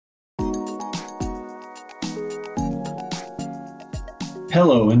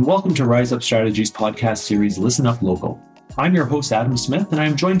Hello, and welcome to Rise Up Strategies podcast series, Listen Up Local. I'm your host, Adam Smith, and I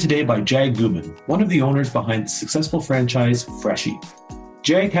am joined today by Jag Ghuman, one of the owners behind the successful franchise, Freshii.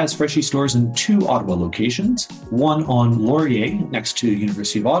 Jag has Freshii stores in 2 Ottawa locations, one on Laurier next to the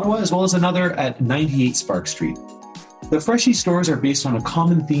University of Ottawa, as well as another at 98 Spark Street. The Freshii stores are based on a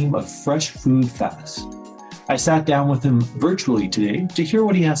common theme of fresh food fast. I sat down with him virtually today to hear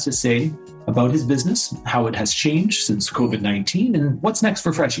what he has to say about his business, how it has changed since COVID-19, and what's next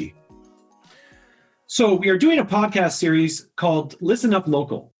for Freshii. So we are doing a podcast series called Listen Up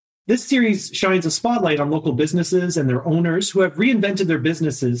Local. This series shines a spotlight on local businesses and their owners who have reinvented their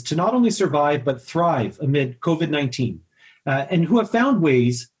businesses to not only survive, but thrive amid COVID-19, and who have found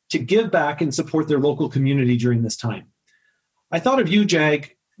ways to give back and support their local community during this time. I thought of you,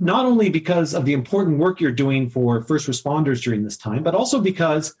 Jag, not only because of the important work you're doing for first responders during this time, but also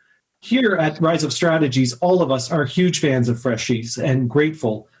because here at Rise Up Strategies, all of us are huge fans of Freshii's and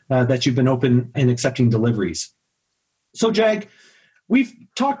grateful that you've been open and accepting deliveries. So, Jag, we've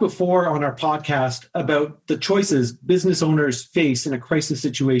talked before on our podcast about the choices business owners face in a crisis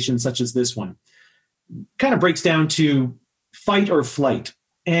situation such as this one. Kind of breaks down to fight or flight.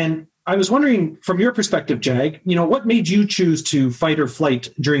 And I was wondering, from your perspective, Jag, what made you choose to fight or flight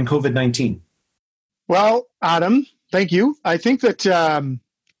during COVID-19? Well, Adam, thank you. I think that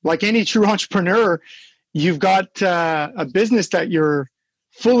like any true entrepreneur, you've got a business that you're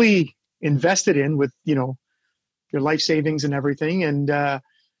fully invested in with, your life savings and everything.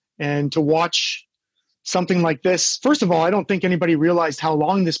 And to watch something like this, first of all, I don't think anybody realized how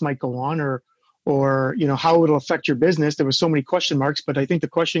long this might go on or how it'll affect your business. There were so many question marks, but I think the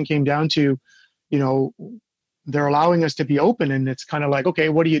question came down to, they're allowing us to be open, and it's kind of like, okay,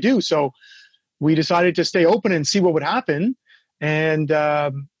 what do you do? So we decided to stay open and see what would happen. And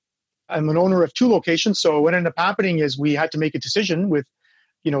I'm an owner of 2 locations. So what ended up happening is we had to make a decision with,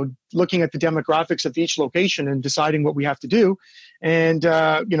 looking at the demographics of each location and deciding what we have to do. And,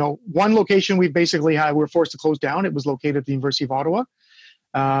 one location we're forced to close down. It was located at the University of Ottawa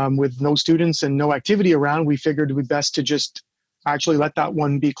with no students and no activity around. We figured it would be best to just actually let that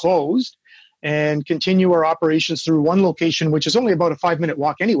one be closed and continue our operations through one location, which is only about a 5-minute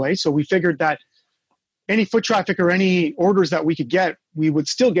walk anyway. So we figured that any foot traffic or any orders that we could get, we would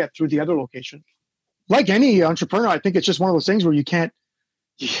still get through the other location. Like any entrepreneur, I think it's just one of those things where you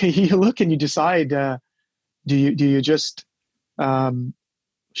look and you decide, do you just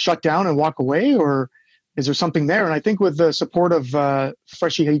shut down and walk away, or is there something there? And I think with the support of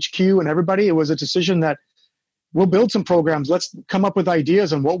Freshii HQ and everybody, it was a decision that we'll build some programs. Let's come up with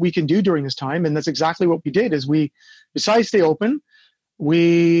ideas on what we can do during this time. And that's exactly what we did. Is we decided to stay open.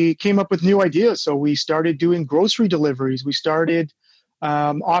 We came up with new ideas. So we started doing grocery deliveries. We started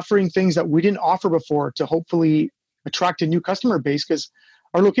offering things that we didn't offer before to hopefully attract a new customer base, because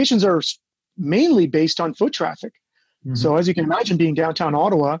our locations are mainly based on foot traffic. Mm-hmm. So as you can imagine, being downtown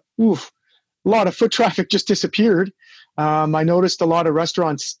Ottawa, a lot of foot traffic just disappeared. I noticed a lot of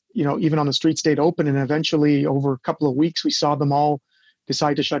restaurants, even on the street, stayed open. And eventually, over a couple of weeks, we saw them all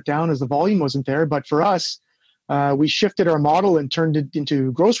decide to shut down as the volume wasn't there. But for us, we shifted our model and turned it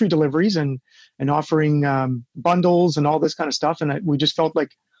into grocery deliveries and offering bundles and all this kind of stuff. And we just felt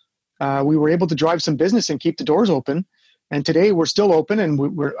like we were able to drive some business and keep the doors open. And today we're still open, and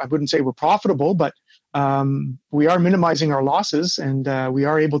I wouldn't say we're profitable, but we are minimizing our losses, and we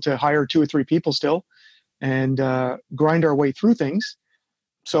are able to hire 2 or 3 people still and grind our way through things.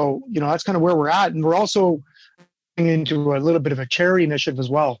 So, that's kind of where we're at. And we're also into a little bit of a charity initiative as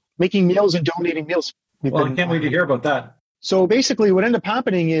well, making meals and donating meals. Well, I can't wait to hear about that. So basically what ended up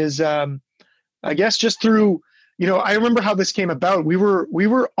happening is, I guess just through, I remember how this came about. We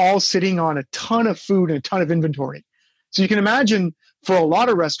were all sitting on a ton of food and a ton of inventory. So you can imagine for a lot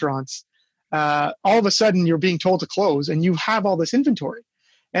of restaurants, all of a sudden you're being told to close and you have all this inventory.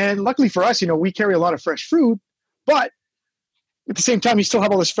 And luckily for us, we carry a lot of fresh food, but at the same time, you still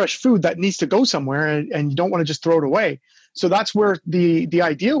have all this fresh food that needs to go somewhere, and you don't want to just throw it away. So that's where the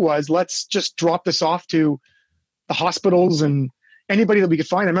idea was, let's just drop this off to the hospitals and anybody that we could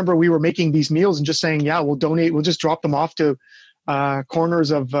find. I remember we were making these meals and just saying, yeah, we'll donate. We'll just drop them off to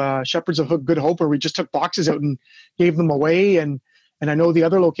corners of Shepherds of Good Hope, where we just took boxes out and gave them away. And I know the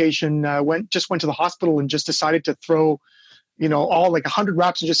other location went to the hospital and just decided to throw, all like 100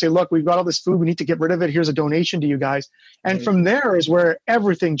 wraps and just say, look, we've got all this food. We need to get rid of it. Here's a donation to you guys. And right. From there is where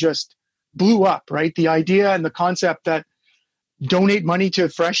everything just blew up, right? The idea and the concept that donate money to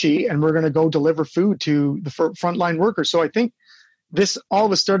Freshii and we're going to go deliver food to the frontline workers. So I think this all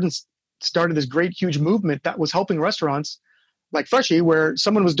of a sudden started this great, huge movement that was helping restaurants like Freshii, where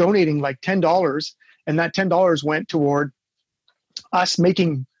someone was donating like $10, and that $10 went toward us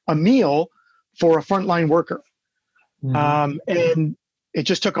making a meal for a frontline worker. And it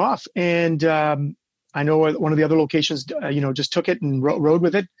just took off. And I know one of the other locations, just took it and rode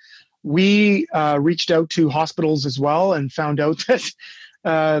with it. We reached out to hospitals as well and found out that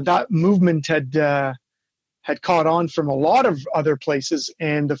that movement had caught on from a lot of other places.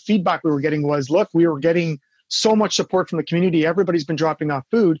 And the feedback we were getting was, look, we were getting so much support from the community. Everybody's been dropping off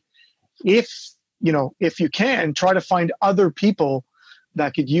food. If you can, try to find other people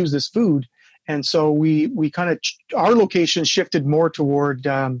that could use this food. And so we kind of, our location shifted more toward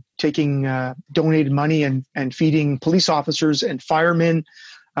taking donated money and feeding police officers and firemen.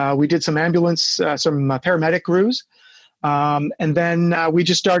 We did some ambulance, some paramedic crews. And then we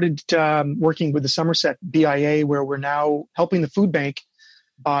just started working with the Somerset BIA, where we're now helping the food bank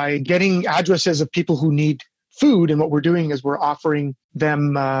by getting addresses of people who need food. And what we're doing is we're offering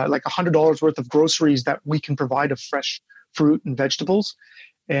them like $100 worth of groceries that we can provide of fresh fruit and vegetables.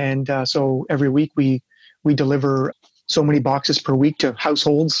 And so every week we deliver so many boxes per week to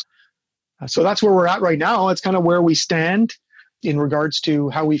households. So that's where we're at right now. It's kind of where we stand in regards to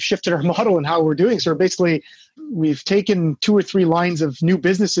how we've shifted our model and how we're doing. So basically, we've taken 2 or 3 lines of new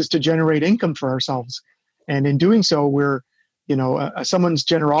businesses to generate income for ourselves. And in doing so, we're, someone's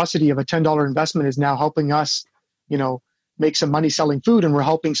generosity of a $10 investment is now helping us, make some money selling food. And we're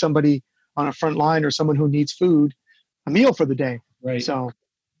helping somebody on a front line or someone who needs food a meal for the day. Right. So,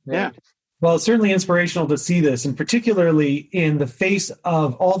 right. Yeah. Well, it's certainly inspirational to see this, and particularly in the face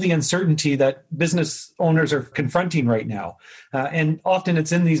of all the uncertainty that business owners are confronting right now. And often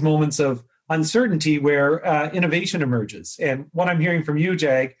it's in these moments of uncertainty where innovation emerges. And what I'm hearing from you,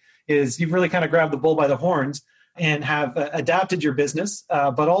 Jag, is you've really kind of grabbed the bull by the horns and have adapted your business,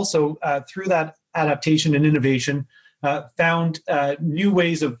 but also through that adaptation and innovation, found new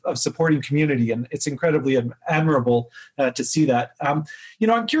ways of supporting community. And it's incredibly admirable to see that. I'm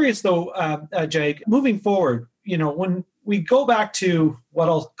curious though, Jag, moving forward, when we go back to what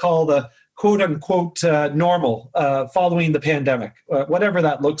I'll call the quote unquote normal following the pandemic, whatever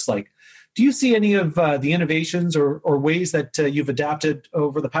that looks like, do you see any of the innovations or ways that you've adapted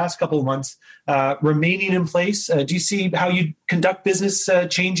over the past couple of months remaining in place? Do you see how you conduct business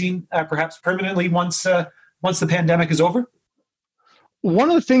changing perhaps permanently once the pandemic is over? One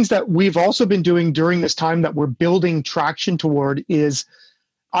of the things that we've also been doing during this time that we're building traction toward is,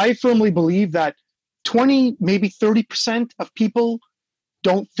 I firmly believe that 20, maybe 30% of people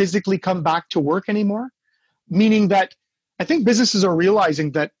don't physically come back to work anymore. Meaning that I think businesses are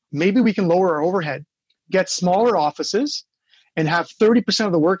realizing that maybe we can lower our overhead, get smaller offices, and have 30%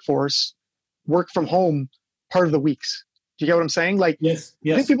 of the workforce work from home part of the weeks. Do you get what I'm saying? Yes.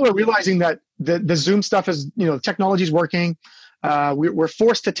 I think people are realizing that the Zoom stuff is, technology is working. We're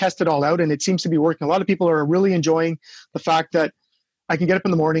forced to test it all out, and it seems to be working. A lot of people are really enjoying the fact that I can get up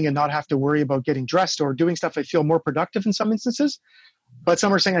in the morning and not have to worry about getting dressed or doing stuff. I feel more productive in some instances, but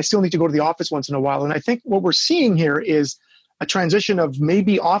some are saying I still need to go to the office once in a while. And I think what we're seeing here is a transition of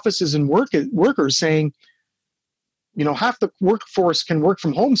maybe offices and workers saying, half the workforce can work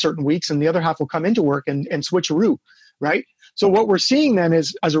from home certain weeks and the other half will come into work and switcheroo, right? So what we're seeing then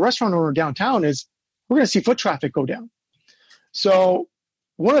is, as a restaurant owner downtown, is we're going to see foot traffic go down. So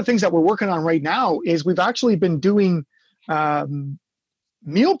one of the things that we're working on right now is we've actually been doing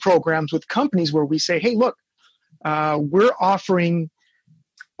meal programs with companies where we say, hey, look, we're offering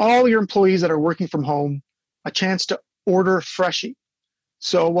all your employees that are working from home a chance to order Freshii.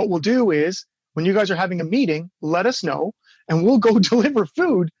 So what we'll do is, when you guys are having a meeting, let us know, and we'll go deliver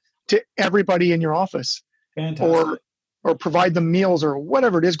food to everybody in your office. Fantastic. Or provide them meals or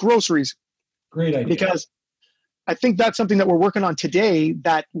whatever it is, groceries. Great idea. Because I think that's something that we're working on today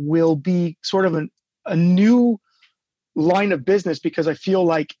that will be sort of a new line of business, because I feel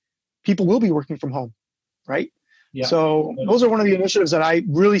like people will be working from home, right? Yeah. So those are one of the initiatives that I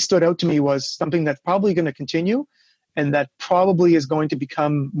really stood out to me, was something that's probably going to continue and that probably is going to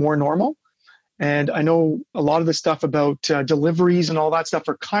become more normal. And I know a lot of the stuff about deliveries and all that stuff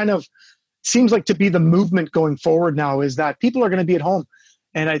are kind of, seems like to be the movement going forward now, is that people are going to be at home.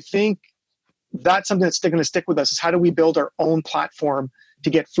 And I think that's something that's going to stick with us, is how do we build our own platform to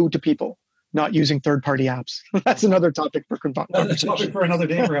get food to people, not using third-party apps. That's another topic for another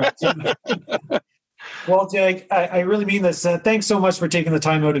day, perhaps. Well, Jag, I really mean this. Thanks so much for taking the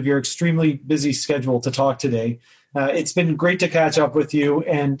time out of your extremely busy schedule to talk today. It's been great to catch up with you.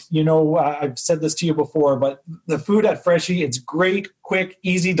 And, I've said this to you before, but the food at Freshii, it's great, quick,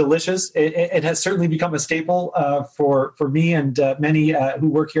 easy, delicious. It has certainly become a staple for me and many who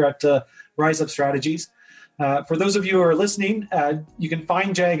work here at Rise Up Strategies. For those of you who are listening, you can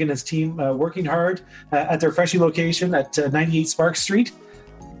find Jag and his team working hard at their Freshii location at 98 Sparks Street.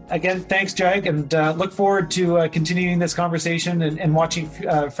 Again, thanks, Jag, and look forward to continuing this conversation and watching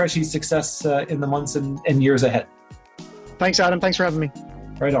Freshii's success in the months and years ahead. Thanks, Adam. Thanks for having me.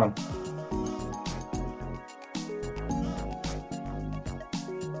 Right on.